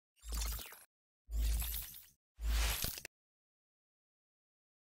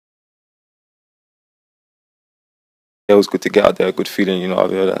it was good to get out there, a good feeling, you know.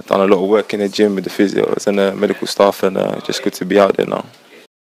 I've done a lot of work in the gym with the physios and the medical staff, and just good to be out there now.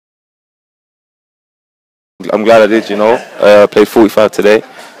 I'm glad I did, you know. Played 45 today,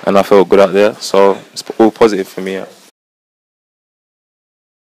 and I felt good out there, so it's all positive for me. Yeah.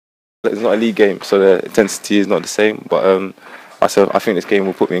 It's not a league game, so the intensity is not the same, but I think this game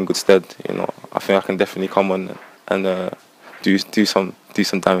will put me in good stead. You know, I think I can definitely come on and do some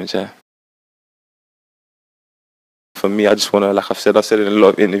damage. Yeah. For me, I just want to, like I've said in a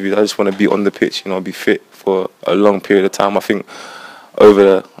lot of interviews, I just want to be on the pitch, you know, be fit for a long period of time. I think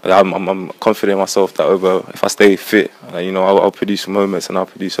I'm confident in myself that if I stay fit, you know, I'll produce moments and I'll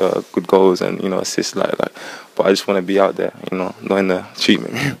produce good goals and, you know, assists like that. But I just want to be out there, you know, not in the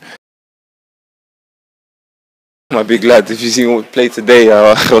treatment. I'm a big lad. If you see me play today,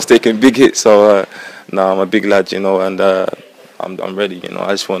 I was taking big hits. So now I'm a big lad, you know, and I'm ready. You know,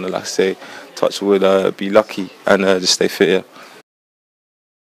 I just want to, like I say, touch wood, be lucky, and just stay fit. Yeah.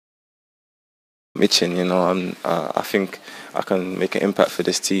 I'm itching, you know. I think I can make an impact for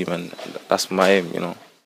this team, and that's my aim, you know.